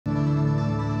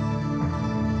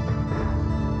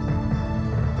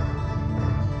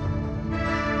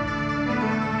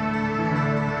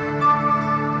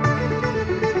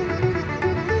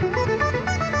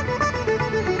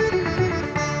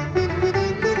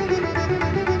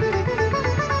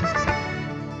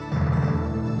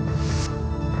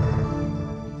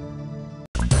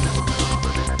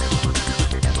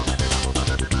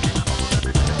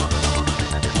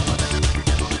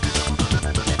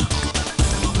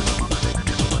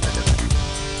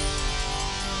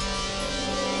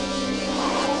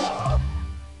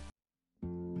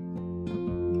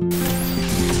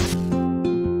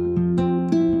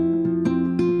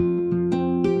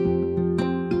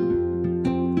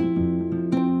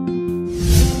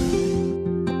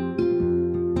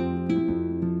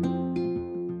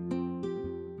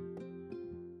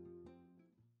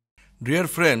Dear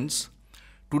friends,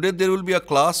 today there will be a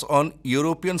class on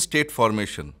European state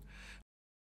formation.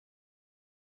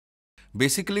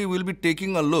 Basically, we'll be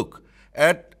taking a look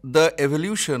at the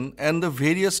evolution and the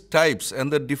various types and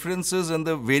the differences and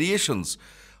the variations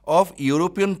of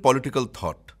European political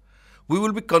thought. We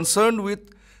will be concerned with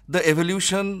the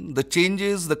evolution, the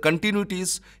changes, the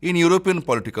continuities in European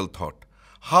political thought.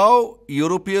 How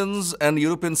Europeans and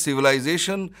European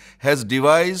civilization has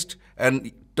devised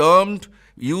and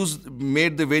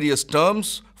made the various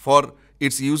terms for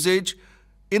its usage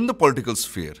in the political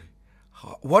sphere.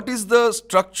 What is the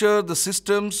structure, the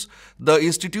systems, the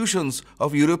institutions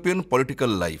of European political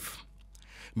life?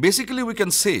 Basically, we can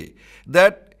say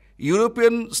that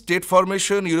European state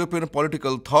formation, European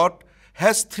political thought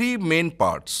has three main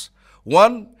parts.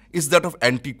 One is that of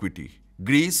antiquity,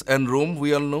 Greece and Rome,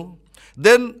 we all know.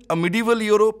 Then a medieval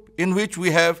Europe in which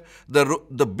we have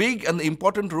the big and the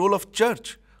important role of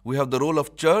church. We have the role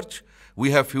of church, we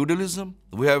have feudalism,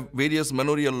 we have various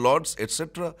manorial lords,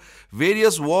 etc.,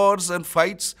 various wars and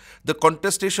fights, the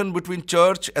contestation between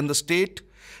church and the state.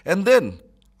 And then,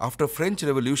 after French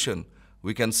Revolution,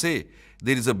 we can say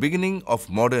there is a beginning of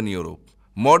modern Europe,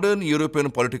 modern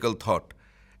European political thought.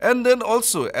 And then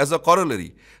also, as a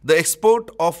corollary, the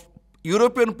export of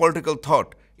European political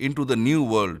thought into the new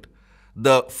world,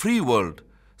 the free world,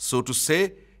 so to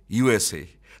say, USA.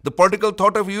 The political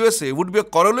thought of USA would be a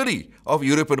corollary of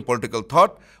European political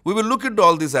thought. We will look into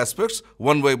all these aspects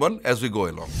one by one as we go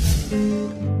along.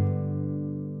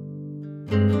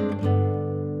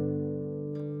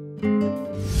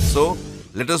 So,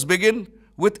 let us begin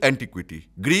with antiquity,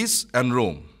 Greece and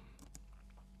Rome.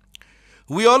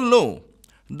 We all know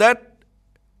that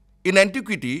in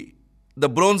antiquity, the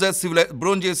Bronze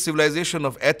Age civilization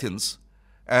of Athens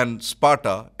and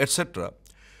Sparta, etc.,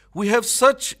 we have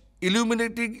such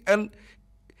illuminating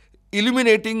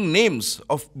names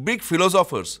of big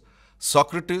philosophers: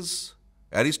 Socrates,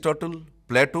 Aristotle,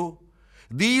 Plato.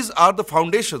 These are the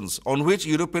foundations on which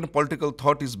European political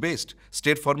thought is based,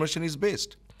 state formation is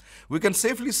based. We can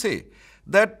safely say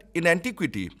that in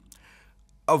antiquity,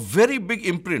 a very big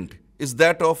imprint is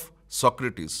that of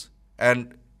Socrates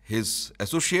and his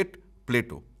associate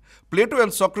Plato. Plato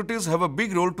and Socrates have a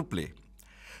big role to play.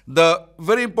 The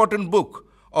very important book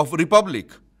of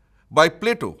Republic by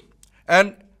Plato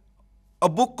and a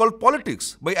book called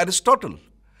Politics by Aristotle.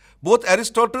 Both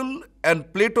Aristotle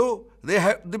and Plato, they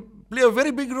play a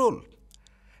very big role.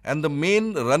 And the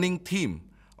main running theme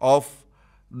of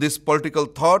this political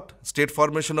thought, state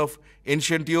formation of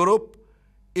ancient Europe,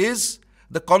 is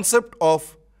the concept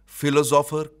of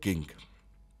philosopher king.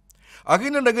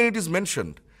 Again and again it is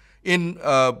mentioned in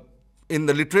the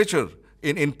literature,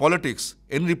 in politics,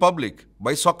 in Republic,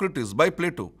 by Socrates, by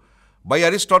Plato, by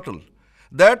Aristotle,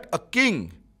 that a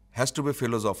king has to be a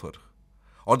philosopher,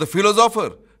 or the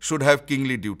philosopher should have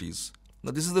kingly duties. Now,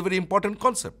 this is a very important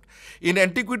concept. In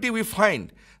antiquity, we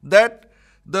find that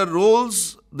the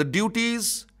roles, the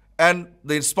duties, and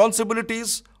the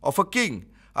responsibilities of a king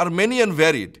are many and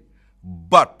varied.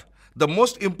 But the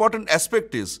most important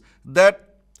aspect is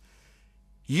that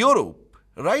Europe,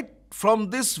 right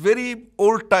from this very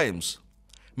old times,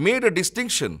 made a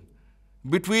distinction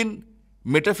between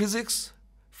metaphysics,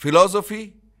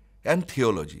 philosophy, and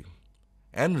theology,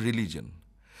 and religion.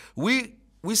 We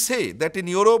say that in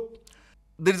Europe,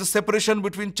 there is a separation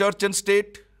between church and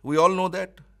state. We all know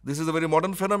that. This is a very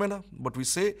modern phenomenon, but we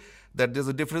say that there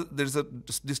is a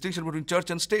distinction between church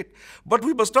and state. But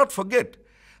we must not forget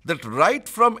that right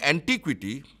from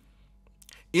antiquity,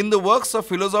 in the works of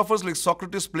philosophers like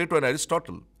Socrates, Plato, and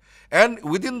Aristotle, and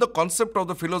within the concept of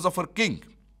the philosopher king,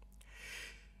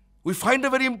 we find a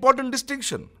very important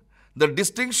distinction. The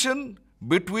distinction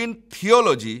between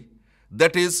theology,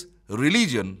 that is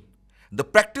religion, the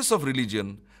practice of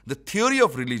religion, the theory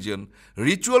of religion,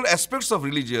 ritual aspects of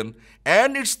religion,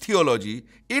 and its theology,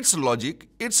 its logic,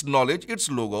 its knowledge,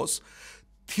 its logos,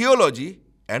 theology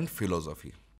and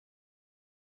philosophy.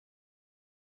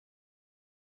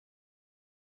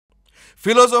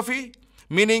 Philosophy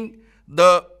meaning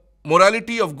the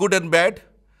morality of good and bad,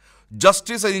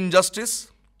 justice and injustice.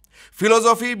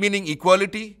 Philosophy meaning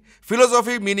equality,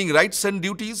 philosophy meaning rights and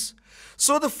duties.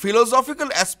 So the philosophical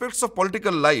aspects of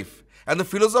political life and the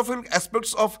philosophical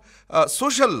aspects of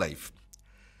social life,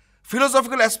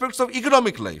 philosophical aspects of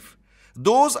economic life,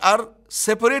 those are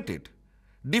separated,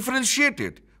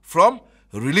 differentiated from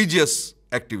religious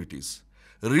activities,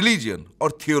 religion or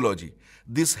theology.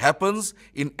 This happens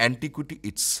in antiquity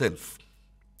itself.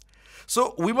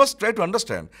 So we must try to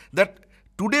understand that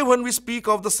today when we speak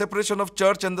of the separation of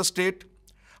church and the state,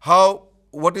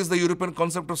 what is the European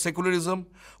concept of secularism,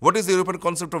 what is the European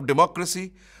concept of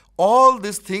democracy, All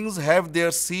these things have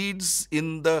their seeds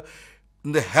in the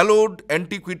hallowed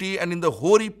antiquity and in the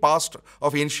hoary past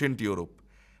of ancient Europe,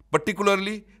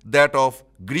 particularly that of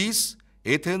Greece,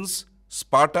 Athens,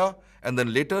 Sparta, and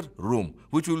then later Rome,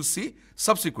 which we will see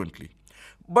subsequently.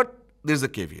 But there is a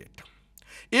caveat.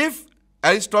 If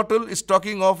Aristotle is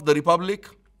talking of the Republic,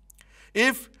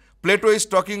 if Plato is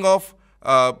talking of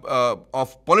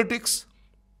politics,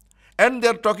 and they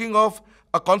are talking of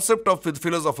a concept of the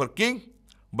philosopher king,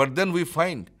 but then we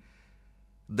find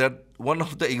that one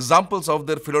of the examples of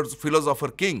their philosopher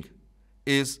king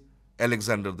is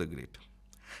Alexander the Great.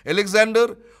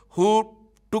 Alexander, who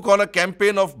took on a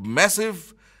campaign of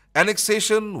massive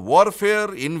annexation,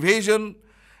 warfare, invasion,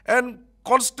 and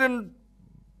constant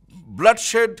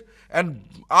bloodshed and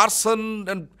arson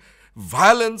and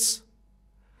violence.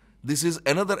 This is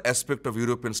another aspect of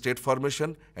European state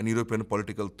formation and European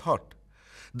political thought.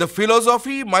 The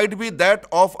philosophy might be that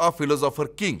of a philosopher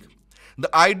king. The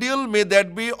ideal may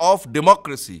that be of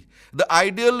democracy. The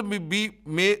ideal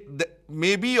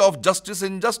may be of justice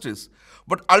and injustice.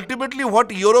 But ultimately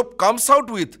what Europe comes out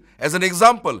with as an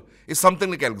example is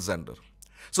something like Alexander.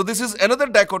 So this is another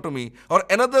dichotomy or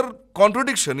another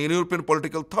contradiction in European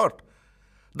political thought.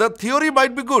 The theory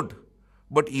might be good,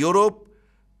 but Europe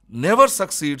never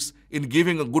succeeds in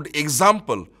giving a good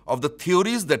example of the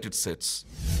theories that it sets.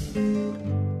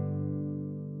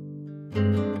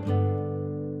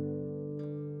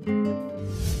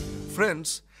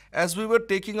 Friends, as we were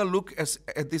taking a look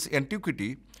at this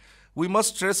antiquity, we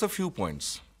must stress a few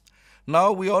points.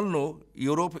 Now we all know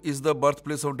Europe is the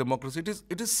birthplace of democracy.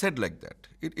 It is said like that.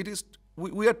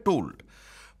 We are told.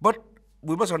 But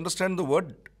we must understand the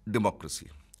word democracy.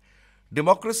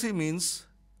 Democracy means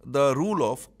the rule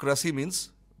of, cracy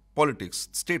means politics,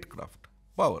 statecraft,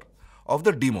 power, of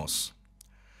the demos.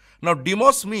 Now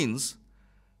demos means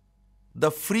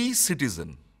the free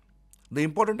citizen. The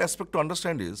important aspect to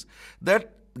understand is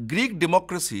that Greek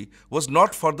democracy was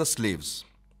not for the slaves.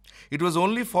 It was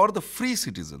only for the free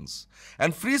citizens.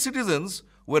 And free citizens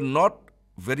were not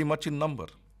very much in number.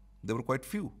 They were quite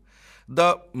few.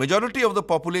 The majority of the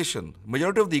population,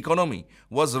 majority of the economy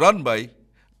was run by,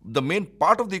 the main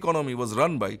part of the economy was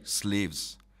run by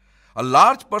slaves. A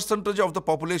large percentage of the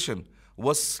population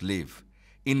was slave.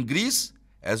 In Greece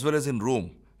as well as in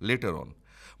Rome later on.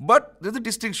 But there's a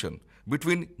distinction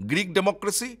between Greek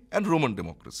democracy and Roman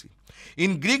democracy.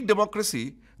 In Greek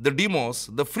democracy, the demos,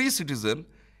 the free citizen,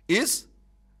 is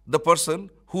the person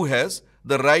who has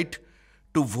the right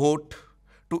to vote,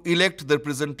 to elect the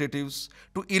representatives,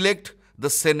 to elect the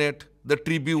Senate, the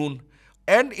tribune,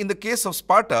 and in the case of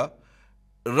Sparta,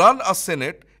 run a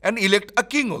Senate and elect a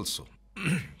king also.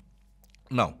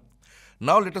 Now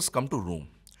let us come to Rome.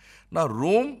 Now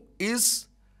Rome is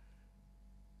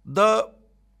the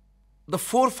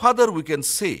forefather, we can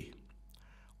say,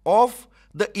 of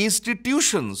the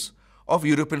institutions of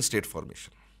European state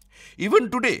formation.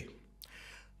 Even today,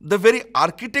 the very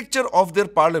architecture of their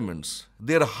parliaments,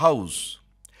 their house,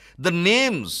 the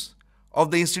names of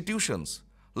the institutions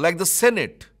like the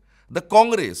Senate, the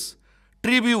Congress,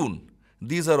 tribune,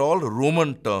 these are all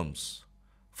Roman terms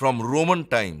from Roman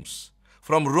times,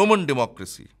 from Roman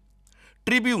democracy.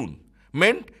 Tribune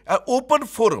meant an open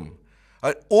forum,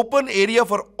 an open area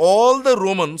for all the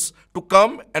Romans to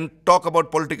come and talk about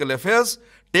political affairs,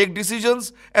 take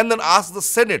decisions, and then ask the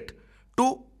Senate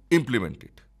to implement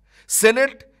it.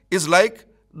 Senate is like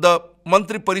the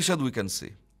Mantri Parishad, we can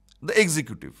say, the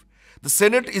executive. The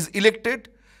Senate is elected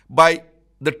by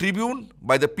the tribune,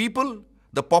 by the people,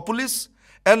 the populace,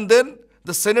 and then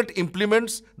the Senate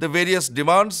implements the various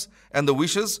demands and the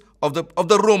wishes of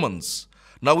the Romans.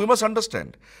 Now we must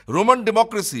understand, Roman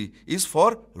democracy is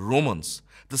for Romans,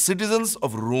 the citizens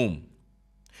of Rome.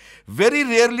 Very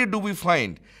rarely do we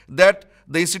find that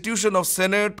the institution of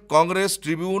Senate, Congress,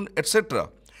 tribune, etc.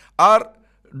 are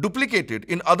duplicated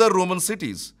in other Roman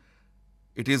cities.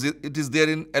 It is there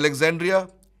in Alexandria,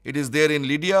 it is there in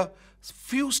Lydia,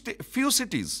 few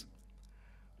cities,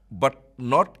 but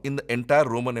not in the entire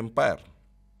Roman Empire.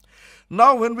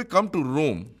 Now when we come to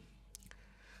Rome,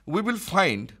 we will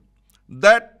find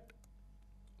that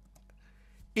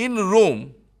in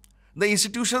Rome, the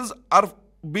institutions are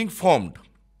being formed.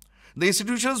 The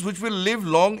institutions which will live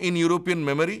long in European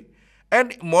memory,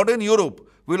 and modern Europe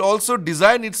will also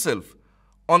design itself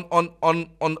on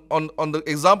the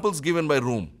examples given by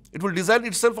Rome. It will design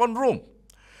itself on Rome.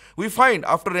 We find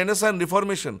after Renaissance and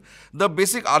Reformation, the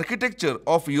basic architecture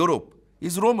of Europe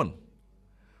is Roman.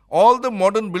 All the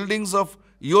modern buildings of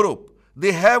Europe,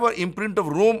 they have an imprint of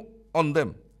Rome on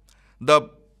them. The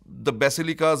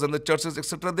basilicas and the churches,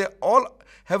 etc., they all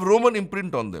have Roman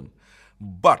imprint on them.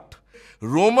 But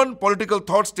Roman political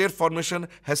thought state formation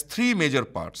has three major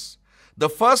parts. The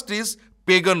first is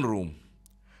pagan Rome.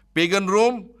 Pagan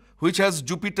Rome, which has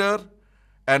Jupiter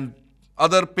and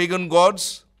other pagan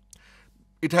gods.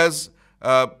 It has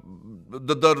the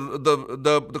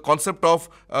concept of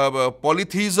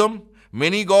polytheism,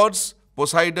 many gods,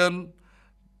 Poseidon,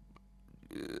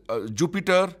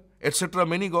 Jupiter, etc.,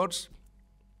 many gods.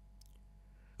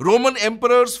 Roman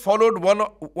emperors followed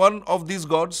one of these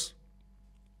gods.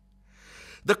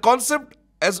 The concept,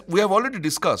 as we have already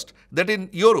discussed, that in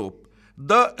Europe,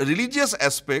 the religious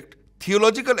aspect,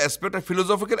 theological aspect, and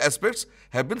philosophical aspects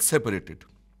have been separated.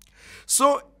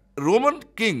 So, Roman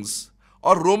kings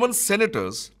or Roman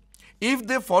senators, if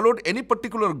they followed any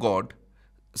particular god,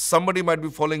 somebody might be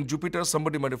following Jupiter,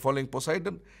 somebody might be following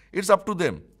Poseidon, it's up to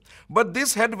them. But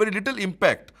this had very little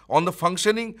impact on the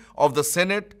functioning of the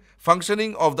Senate,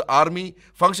 functioning of the army,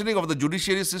 functioning of the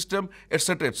judiciary system,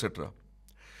 etc., etc.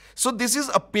 So this is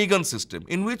a pagan system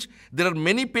in which there are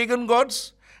many pagan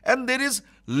gods and there is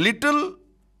little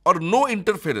or no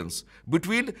interference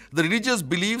between the religious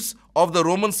beliefs of the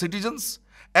Roman citizens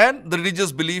and the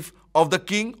religious belief of the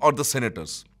king or the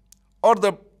senators or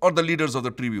the leaders of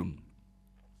the tribune.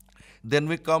 Then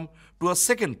we come to a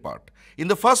second part. In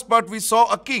the first part we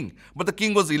saw a king, but the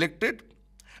king was elected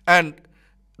and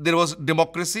there was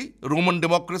democracy, Roman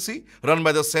democracy run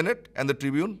by the Senate and the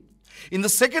tribune. In the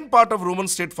second part of Roman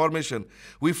state formation,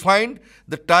 we find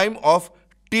the time of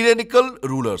tyrannical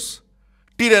rulers,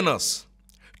 tyrannus,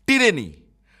 tyranny,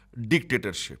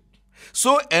 dictatorship.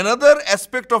 So another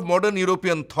aspect of modern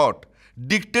European thought,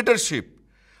 dictatorship,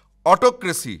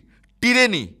 autocracy,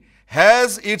 tyranny,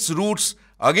 has its roots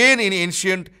again in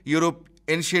ancient Europe,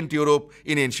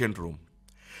 in ancient Rome.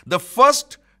 The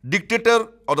first dictator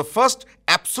or the first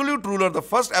absolute ruler, the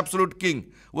first absolute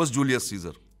king was Julius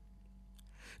Caesar.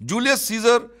 Julius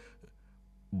Caesar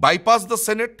bypassed the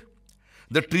Senate.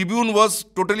 The tribune was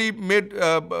totally made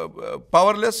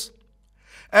powerless.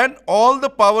 And all the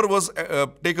power was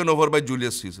taken over by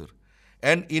Julius Caesar.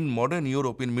 And in modern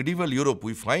Europe, in medieval Europe,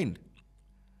 we find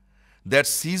that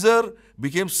Caesar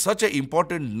became such an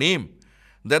important name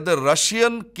that the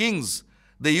Russian kings,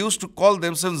 they used to call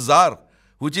themselves Tsar,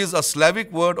 which is a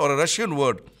Slavic word or a Russian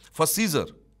word for Caesar.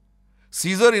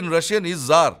 Caesar in Russian is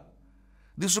Tsar.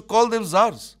 They used to call them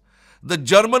Tsars. The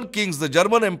German kings, the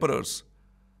German emperors,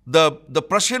 the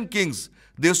Prussian kings,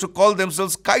 they used to call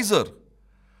themselves Kaiser.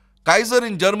 Kaiser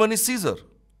in German is Caesar.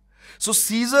 So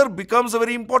Caesar becomes a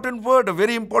very important word, a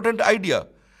very important idea.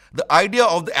 The idea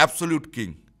of the absolute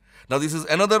king. Now this is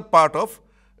another part of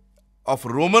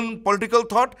Roman political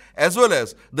thought as well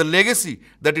as the legacy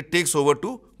that it takes over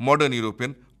to modern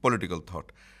European political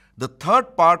thought. The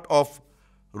third part of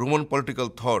Roman political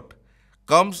thought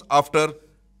comes after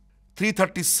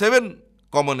 337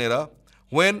 Common Era,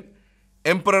 when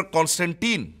Emperor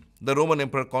Constantine, the Roman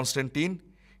Emperor Constantine,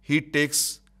 he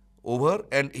takes over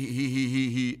and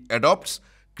he adopts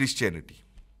Christianity.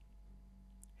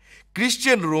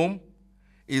 Christian Rome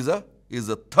is a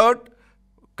third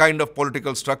kind of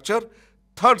political structure,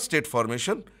 third state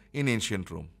formation in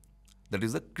ancient Rome. That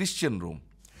is the Christian Rome.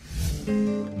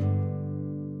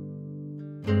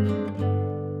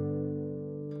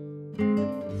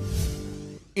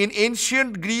 In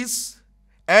ancient Greece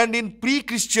and in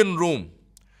pre-Christian Rome,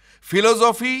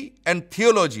 philosophy and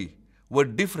theology were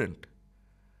different.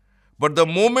 But the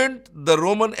moment the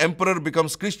Roman emperor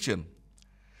becomes Christian,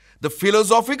 the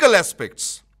philosophical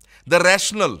aspects, the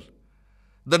rational,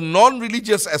 the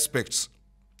non-religious aspects,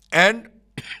 and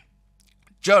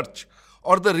church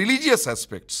or the religious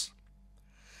aspects,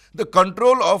 the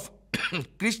control of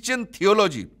Christian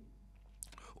theology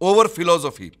over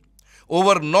philosophy,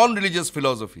 over non-religious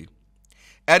philosophy.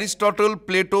 Aristotle,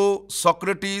 Plato,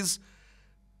 Socrates,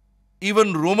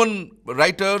 even Roman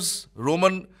writers,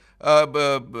 Roman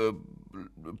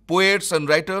poets and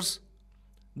writers,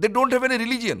 they don't have any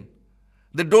religion.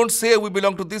 They don't say we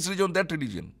belong to this religion, that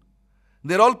religion.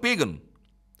 They're all pagan.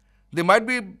 They might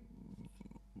be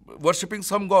worshipping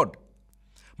some god.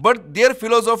 But their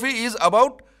philosophy is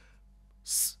about,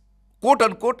 quote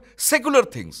unquote, secular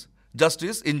things.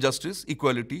 Justice, injustice,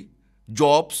 equality,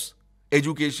 jobs,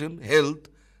 education, health,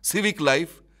 civic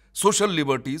life, social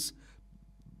liberties,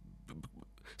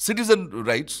 citizen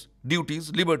rights,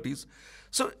 duties, liberties.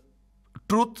 So,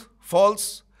 truth,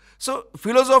 false. So,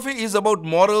 philosophy is about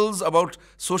morals, about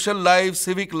social life,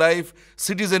 civic life,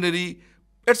 citizenry,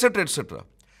 etc., etc.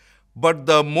 But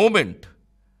the moment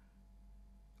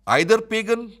either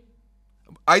pagan,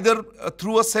 either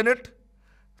through a senate,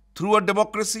 through a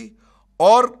democracy,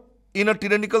 or in a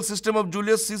tyrannical system of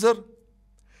Julius Caesar,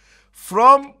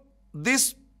 from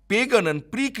this pagan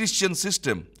and pre-Christian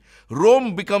system,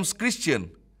 Rome becomes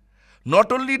Christian,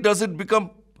 not only does it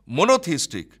become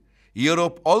monotheistic,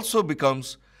 Europe also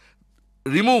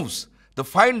removes the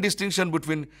fine distinction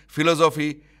between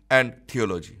philosophy and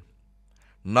theology.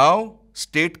 Now,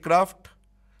 statecraft,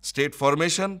 state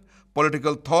formation,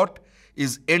 political thought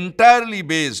is entirely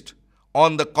based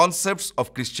on the concepts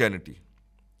of Christianity,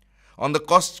 on the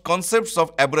concepts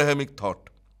of Abrahamic thought,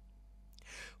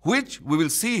 which we will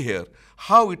see here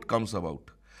how it comes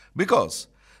about. Because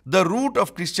the root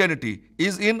of Christianity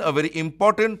is in a very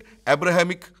important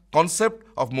Abrahamic concept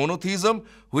of monotheism,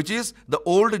 which is the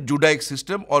old Judaic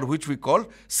system, or which we call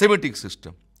Semitic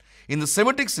system. In the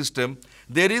Semitic system,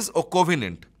 there is a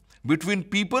covenant between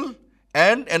people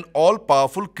and an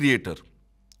all-powerful creator.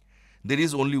 There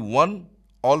is only one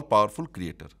all-powerful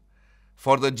creator.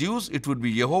 For the Jews, it would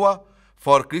be Jehovah.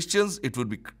 For Christians, it would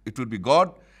be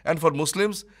God. And for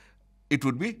Muslims, it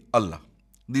would be Allah.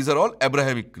 These are all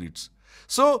Abrahamic creeds.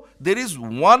 So, there is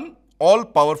one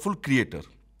all-powerful creator.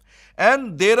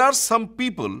 And there are some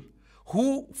people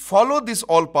who follow this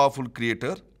all-powerful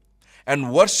creator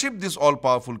and worship this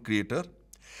all-powerful creator.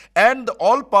 And the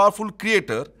all-powerful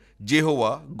creator,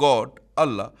 Jehovah, God,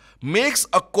 Allah, makes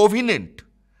a covenant,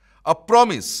 a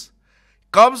promise,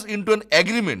 comes into an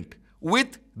agreement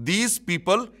with these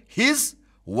people, his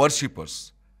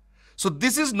worshippers. So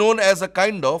this is known as a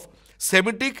kind of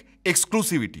Semitic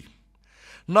exclusivity.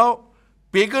 Now,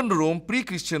 pagan Rome,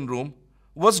 pre-Christian Rome,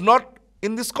 was not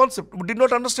in this concept, did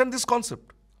not understand this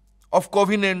concept of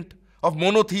covenant, of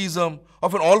monotheism,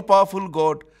 of an all-powerful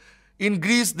God. In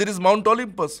Greece, there is Mount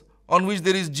Olympus, on which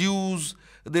there is Zeus,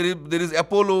 there is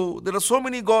Apollo, there are so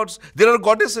many gods, there are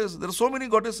goddesses, there are so many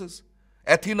goddesses.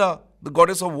 Athena, the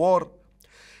goddess of war.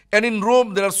 And in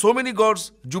Rome, there are so many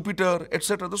gods, Jupiter,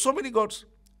 etc. There are so many gods.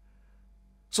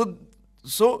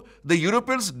 So the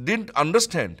Europeans didn't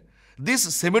understand this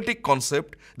Semitic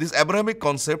concept, this Abrahamic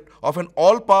concept of an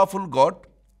all-powerful God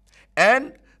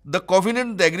and the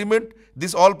covenant, the agreement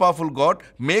this all-powerful God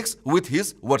makes with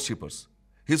his worshippers,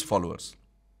 his followers.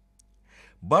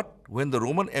 But when the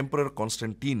Roman Emperor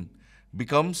Constantine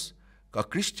becomes a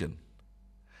Christian,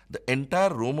 the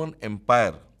entire Roman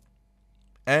Empire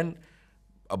and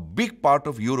a big part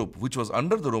of Europe, which was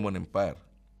under the Roman Empire,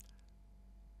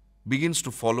 begins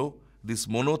to follow this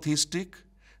monotheistic,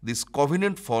 this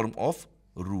covenant form of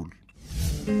rule.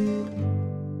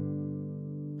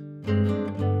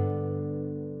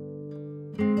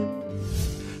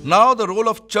 Now the role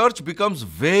of church becomes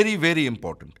very, very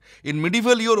important. In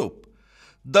medieval Europe,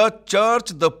 the church,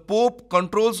 the Pope,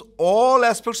 controls all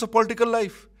aspects of political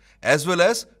life as well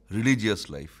as religious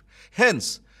life.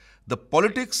 Hence, the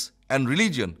politics and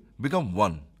religion become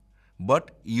one.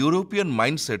 But European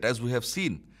mindset, as we have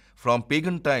seen from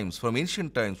pagan times, from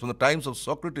ancient times, from the times of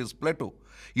Socrates, Plato,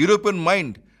 European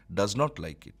mind does not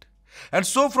like it. And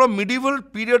so from medieval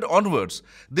period onwards,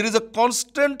 there is a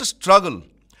constant struggle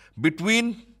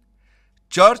between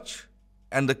church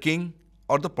and the king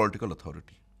or the political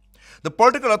authority. The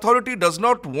political authority does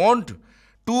not want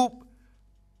to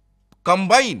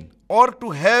combine or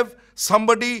to have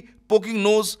somebody poking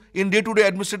nose in day-to-day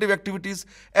administrative activities,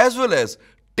 as well as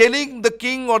telling the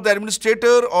king or the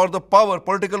administrator or the power,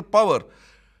 political power,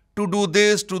 to do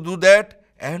this, to do that,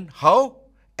 and how?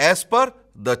 As per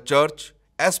the church,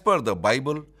 as per the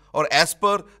Bible, or as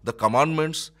per the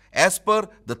commandments, as per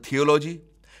the theology.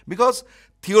 Because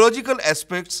theological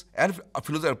aspects and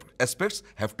philosophical aspects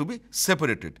have to be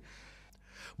separated.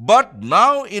 But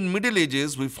now in Middle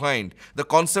Ages, we find the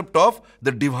concept of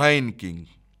the divine king.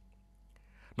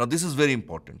 Now this is very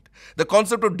important. The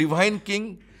concept of divine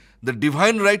king, the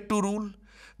divine right to rule,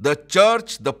 the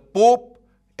church, the Pope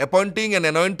appointing and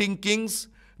anointing kings,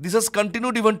 this has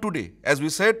continued even today. As we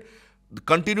said, the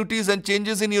continuities and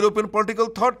changes in European political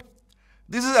thought.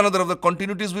 This is another of the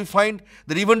continuities we find,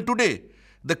 that even today,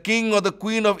 the king or the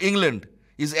queen of England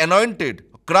is anointed,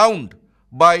 crowned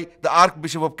by the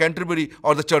Archbishop of Canterbury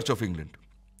or the Church of England.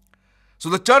 So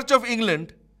the Church of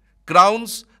England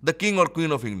crowns the king or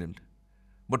queen of England.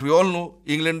 But we all know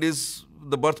England is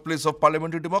the birthplace of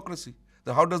parliamentary democracy.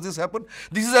 So how does this happen?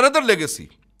 This is another legacy.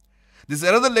 This is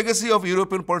another legacy of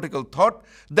European political thought,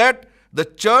 that the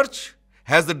church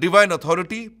has the divine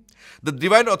authority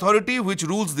which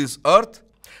rules this earth.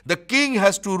 The king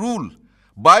has to rule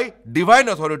by divine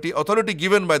authority, authority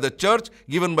given by the church,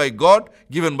 given by God,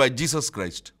 given by Jesus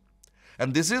Christ.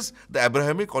 And this is the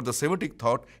Abrahamic or the Semitic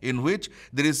thought, in which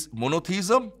there is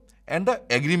monotheism and an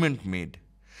agreement made.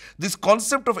 This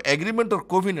concept of agreement or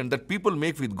covenant that people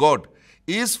make with God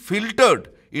is filtered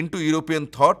into European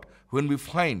thought when we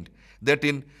find that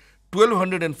in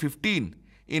 1215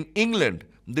 in England,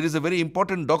 there is a very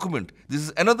important document. This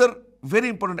is another very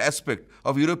important aspect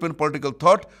of European political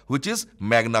thought, which is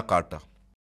Magna Carta.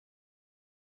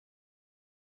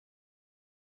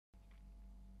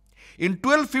 In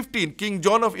 1215, King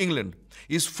John of England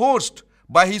is forced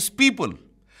by his people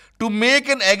to make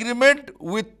an agreement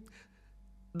with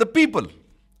the people.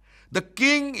 The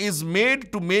king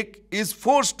is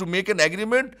forced to make an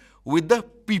agreement with the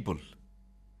people.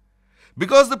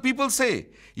 Because the people say,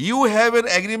 you have an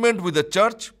agreement with the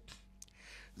church.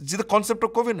 This is the concept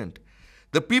of covenant.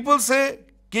 The people say,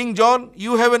 King John,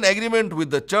 you have an agreement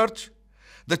with the church.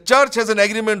 The church has an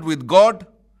agreement with God.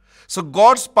 So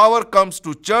God's power comes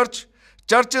to church.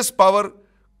 Church's power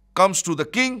comes to the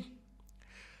king.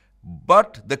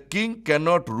 But the king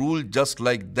cannot rule just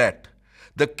like that.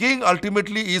 The king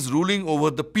ultimately is ruling over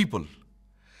the people.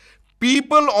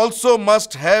 People also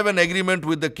must have an agreement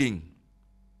with the king.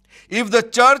 If the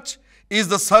church is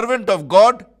the servant of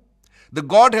God, the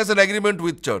God has an agreement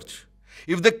with church.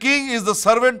 If the king is the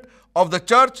servant of the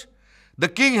church, the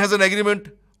king has an agreement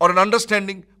or an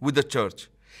understanding with the church.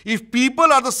 If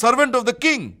people are the servant of the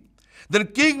king, then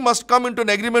king must come into an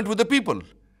agreement with the people.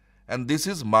 And this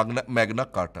is Magna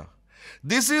Carta.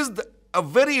 This is a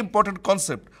very important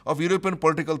concept of European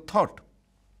political thought.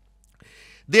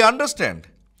 They understand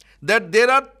that there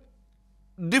are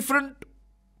different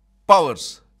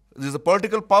powers. There is the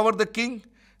political power, the king.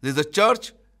 There is the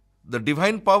church, the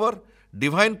divine power.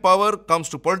 Divine power comes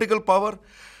to political power.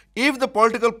 If the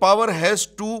political power has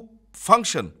to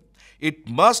function, it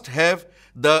must have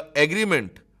the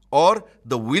agreement or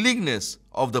the willingness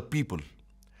of the people.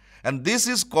 And this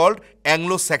is called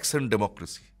Anglo-Saxon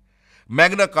democracy.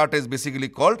 Magna Carta is basically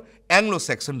called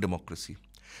Anglo-Saxon democracy,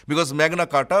 because Magna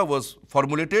Carta was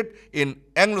formulated in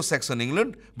Anglo-Saxon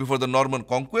England before the Norman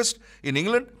conquest in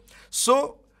England.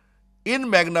 So, in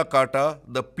Magna Carta,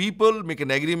 the people make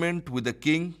an agreement with the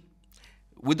king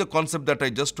with the concept that I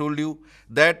just told you,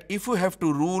 that if you have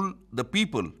to rule the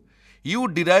people, you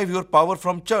derive your power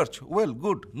from church. Well,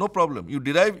 good, no problem. You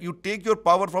take your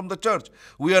power from the church.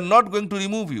 We are not going to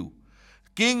remove you.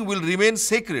 King will remain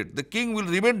sacred. The king will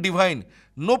remain divine.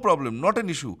 No problem, not an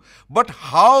issue. But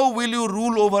how will you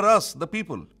rule over us, the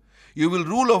people? You will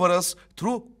rule over us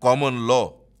through common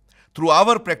law, through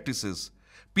our practices.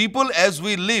 People as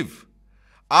we live,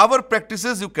 our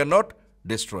practices you cannot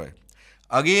destroy.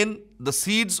 Again, the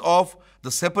seeds of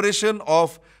the separation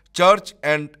of church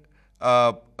and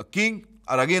a king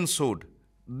are again sowed.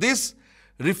 This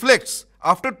reflects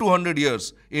after 200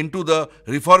 years into the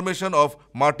Reformation of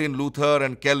Martin Luther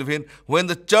and Calvin, when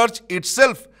the church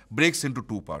itself breaks into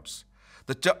two parts.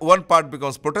 One part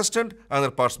becomes Protestant,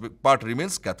 another part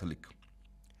remains Catholic.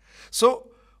 So,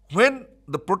 when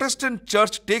the Protestant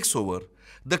church takes over,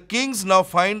 the kings now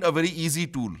find a very easy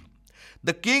tool.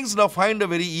 The kings now find a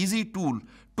very easy tool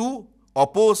to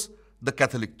oppose the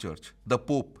Catholic Church, the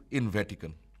Pope in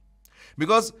Vatican.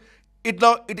 Because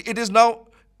it is now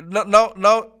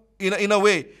in a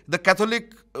way,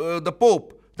 the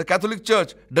Pope, the Catholic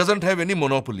Church doesn't have any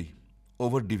monopoly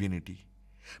over divinity.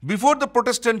 Before the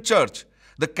Protestant Church,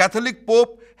 the Catholic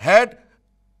Pope had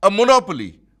a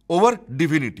monopoly over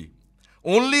divinity.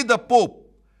 Only the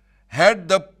Pope had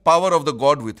the power of the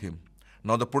God with him.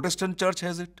 Now the Protestant Church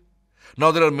has it.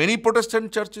 Now there are many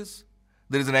Protestant churches.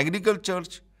 There is an Anglican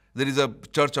church. There is a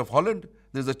Church of Holland.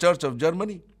 There is a Church of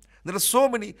Germany. There are so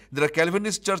many. There are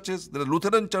Calvinist churches. There are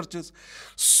Lutheran churches.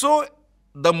 So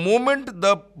the moment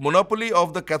the monopoly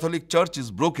of the Catholic Church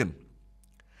is broken,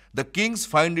 the kings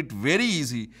find it very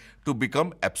easy to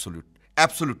become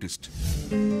absolutist.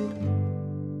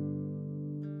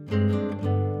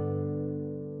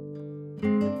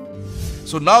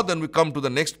 So now then we come to the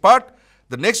next part.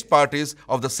 The next part is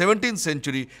of the 17th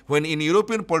century, when in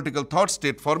European political thought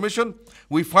state formation,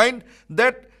 we find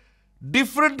that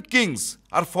different kings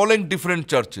are following different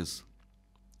churches.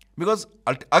 Because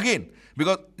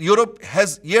Europe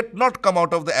has yet not come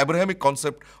out of the Abrahamic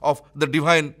concept of the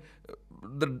divine,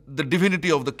 the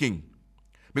divinity of the king.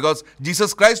 Because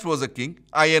Jesus Christ was a king,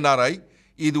 INRI,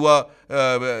 idua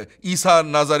Isa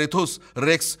Nazarethos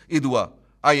Rex idua,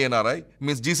 INRI,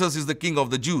 means Jesus is the king of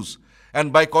the Jews.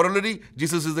 And by corollary,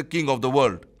 Jesus is the king of the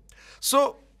world.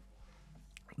 So,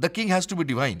 the king has to be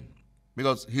divine,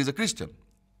 because he is a Christian.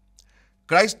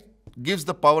 Christ gives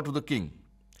the power to the king.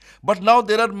 But now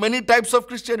there are many types of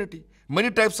Christianity,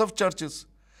 many types of churches.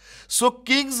 So,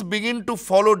 kings begin to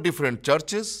follow different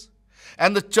churches,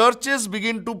 and the churches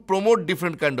begin to promote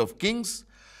different kind of kings.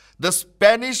 The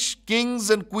Spanish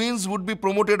kings and queens would be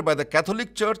promoted by the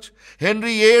Catholic Church.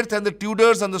 Henry VIII and the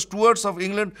Tudors and the Stuarts of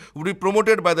England would be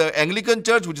promoted by the Anglican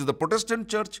Church, which is the Protestant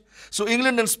Church. So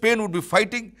England and Spain would be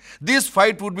fighting. This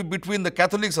fight would be between the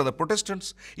Catholics and the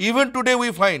Protestants. Even today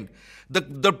we find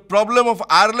the problem of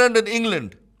Ireland and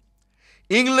England.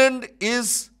 England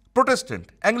is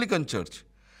Protestant, Anglican Church,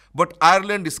 but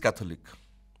Ireland is Catholic.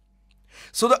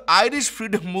 So the Irish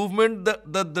freedom movement,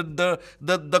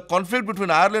 the conflict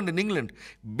between Ireland and England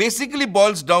basically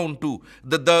boils down to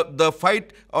the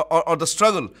fight or the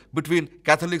struggle between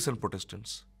Catholics and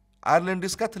Protestants. Ireland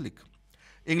is Catholic,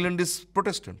 England is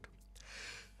Protestant.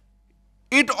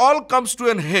 It all comes to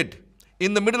an head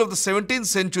in the middle of the 17th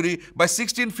century by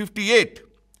 1658,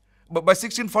 by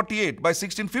 1648, by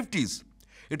 1650s.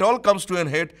 It all comes to an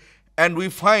head, and we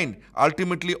find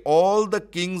ultimately all the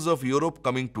kings of Europe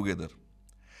coming together,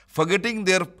 forgetting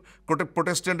their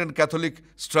Protestant and Catholic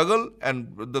struggle and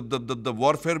the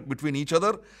warfare between each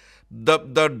other.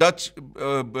 The Dutch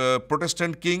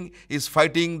Protestant king is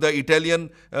fighting the Italian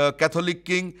Catholic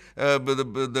king.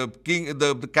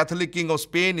 The Catholic king of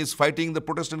Spain is fighting the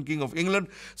Protestant king of England.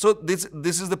 So this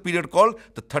is the period called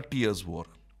the 30 Years' War.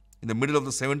 In the middle of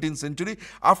the 17th century,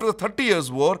 after the 30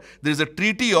 Years' War, there is a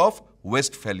Treaty of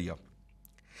Westphalia.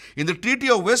 In the Treaty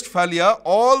of Westphalia,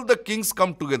 all the kings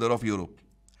come together of Europe.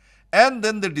 And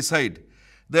then they decide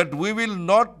that we will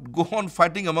not go on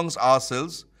fighting amongst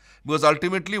ourselves, because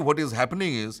ultimately what is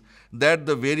happening is that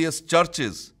the various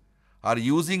churches are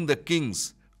using the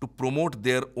kings to promote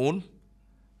their own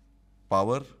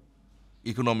power,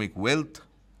 economic wealth,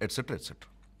 etc., etc.,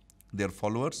 their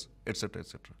followers, etc.,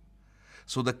 etc.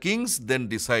 So the kings then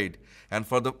decide, and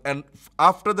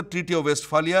after the Treaty of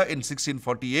Westphalia in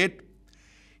 1648,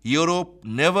 Europe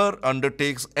never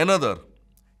undertakes another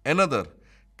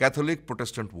Catholic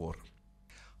Protestant war.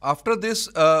 After this,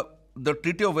 the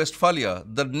Treaty of Westphalia,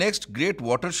 the next great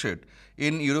watershed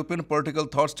in European political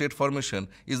thought state formation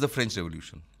is the French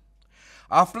Revolution.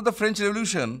 After the French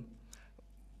Revolution,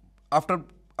 after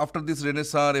this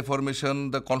Renaissance, Reformation,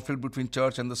 the conflict between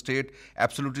church and the state,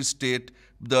 absolutist state,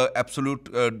 the absolute,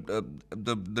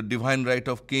 the divine right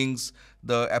of kings,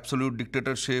 the absolute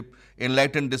dictatorship,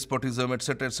 enlightened despotism,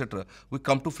 etc., we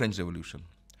come to French Revolution.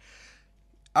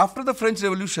 After the French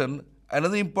Revolution,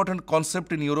 another important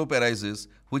concept in Europe arises,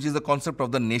 which is the concept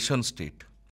of the nation state.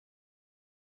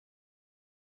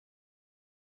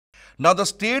 Now, the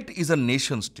state is a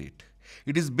nation state.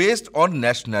 It is based on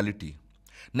nationality.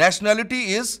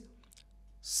 Nationality is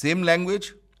same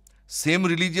language, same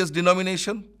religious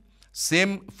denomination,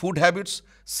 same food habits,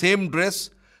 same dress,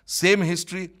 same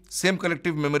history, same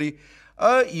collective memory,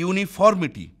 a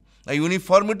uniformity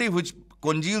which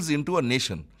congeals into a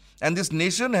nation. And this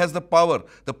nation has the power,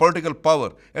 the political power,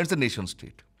 and it's the nation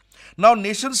state. Now,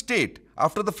 nation state,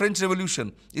 after the French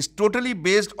Revolution, is totally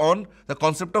based on the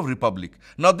concept of republic.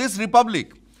 Now, this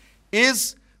republic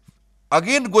is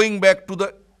again going back to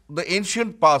the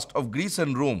ancient past of Greece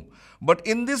and Rome. But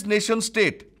in this nation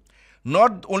state,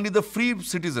 not only the free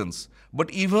citizens, but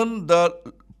even the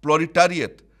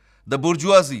proletariat, the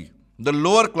bourgeoisie, the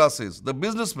lower classes, the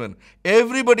businessmen,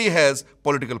 everybody has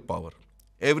political power.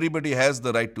 Everybody has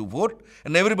the right to vote,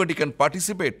 and everybody can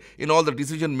participate in all the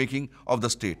decision making of the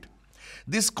state.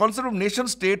 This concept of nation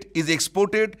state is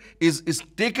exported, is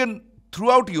taken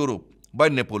throughout Europe by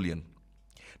Napoleon.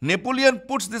 Napoleon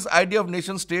puts this idea of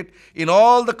nation state in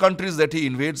all the countries that he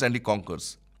invades and he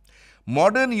conquers.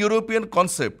 Modern European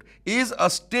concept is a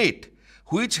state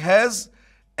which has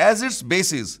as its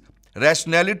basis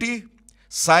rationality,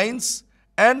 science,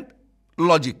 and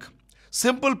logic.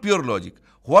 Simple, pure logic.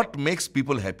 What makes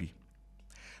people happy?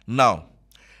 Now,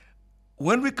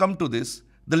 when we come to this,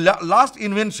 the last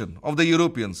invention of the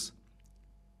Europeans,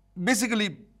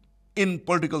 basically in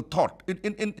political thought,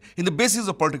 in the basis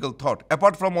of political thought,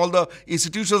 apart from all the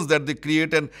institutions that they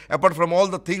create and apart from all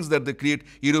the things that they create,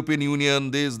 European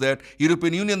Union, this, that,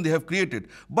 European Union they have created.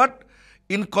 But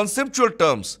in conceptual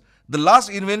terms, the last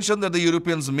invention that the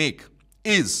Europeans make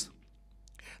is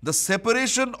the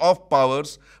separation of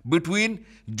powers between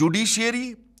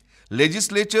judiciary,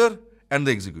 legislature, and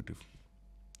the executive.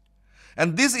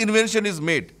 And this invention is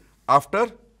made after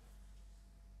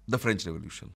the French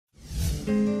Revolution.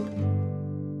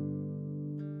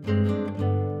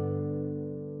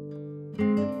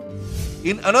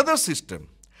 In another system,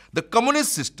 the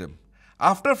communist system,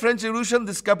 after French Revolution,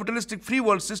 this capitalistic free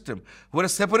world system, where a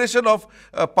separation of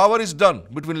power is done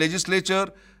between legislature,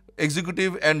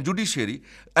 executive, and judiciary,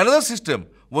 another system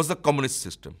was the communist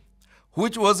system,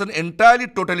 which was an entirely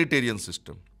totalitarian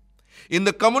system. In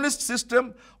the communist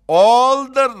system, all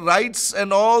the rights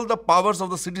and all the powers of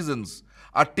the citizens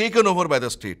are taken over by the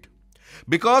state.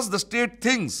 Because the state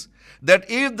thinks that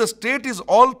if the state is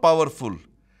all powerful,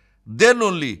 then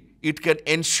only it can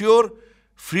ensure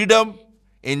freedom,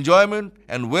 enjoyment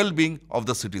and well-being of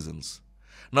the citizens.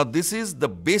 Now this is the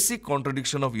basic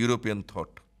contradiction of European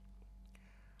thought.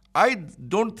 I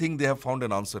don't think they have found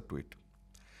an answer to it.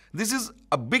 This is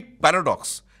a big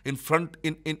paradox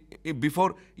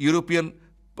before European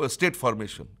state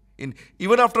formation.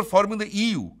 Even after forming the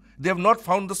EU, they have not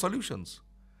found the solutions.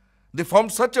 They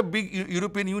formed such a big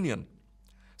European Union,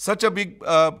 such a big,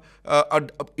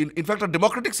 in fact, a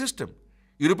democratic system.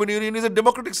 European Union is a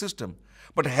democratic system.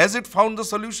 But has it found the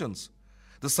solutions?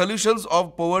 The solutions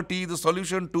of poverty, the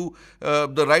solution to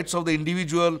the rights of the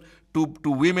individual, to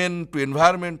women, to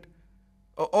environment,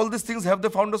 all these things, have they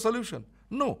found a solution?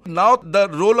 No. Now the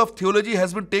role of theology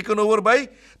has been taken over by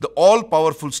the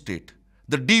all-powerful state,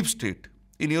 the deep state.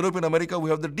 In Europe and America, we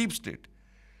have the deep state.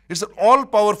 It's an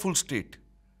all-powerful state.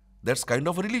 That's kind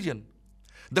of a religion.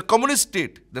 The communist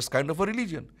state, that's kind of a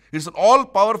religion. It's an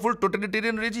all-powerful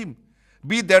totalitarian regime,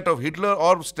 be that of Hitler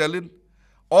or Stalin,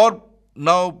 or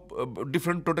now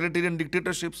different totalitarian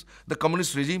dictatorships, the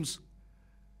communist regimes.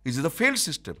 It is a failed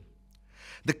system.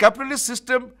 The capitalist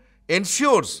system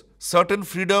ensures certain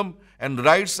freedom and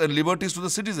rights and liberties to the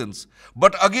citizens.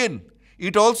 But again,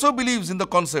 it also believes in the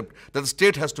concept that the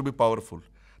state has to be powerful.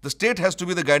 The state has to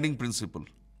be the guiding principle.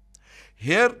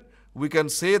 Here, we can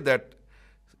say that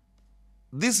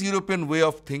this European way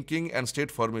of thinking and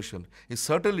state formation is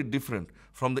certainly different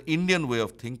from the Indian way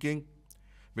of thinking,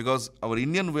 because our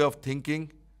Indian way of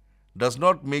thinking does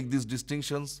not make these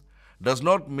distinctions, does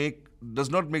not make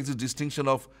this distinction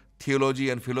of theology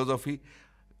and philosophy.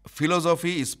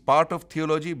 Philosophy is part of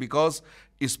theology because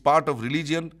it's part of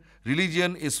religion.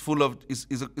 Religion is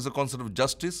a concept of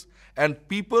justice, and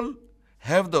people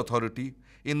have the authority.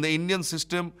 In the Indian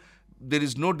system, there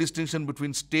is no distinction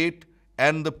between state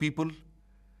and the people.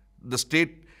 The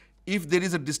state, if there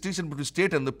is a distinction between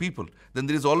state and the people, then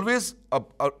there is always a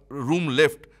room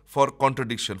left for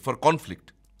contradiction, for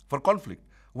conflict.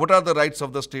 What are the rights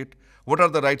of the state? What are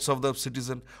the rights of the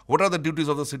citizen? What are the duties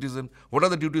of the citizen? What are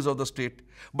the duties of the state?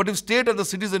 But if state and the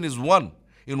citizen is one,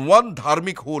 in one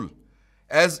dharmic whole,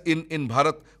 as in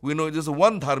Bharat, we know it is a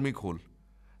one dharmic whole.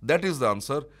 That is the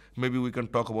answer. Maybe we can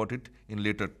talk about it in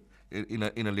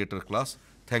a later class.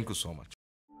 Thank you so much.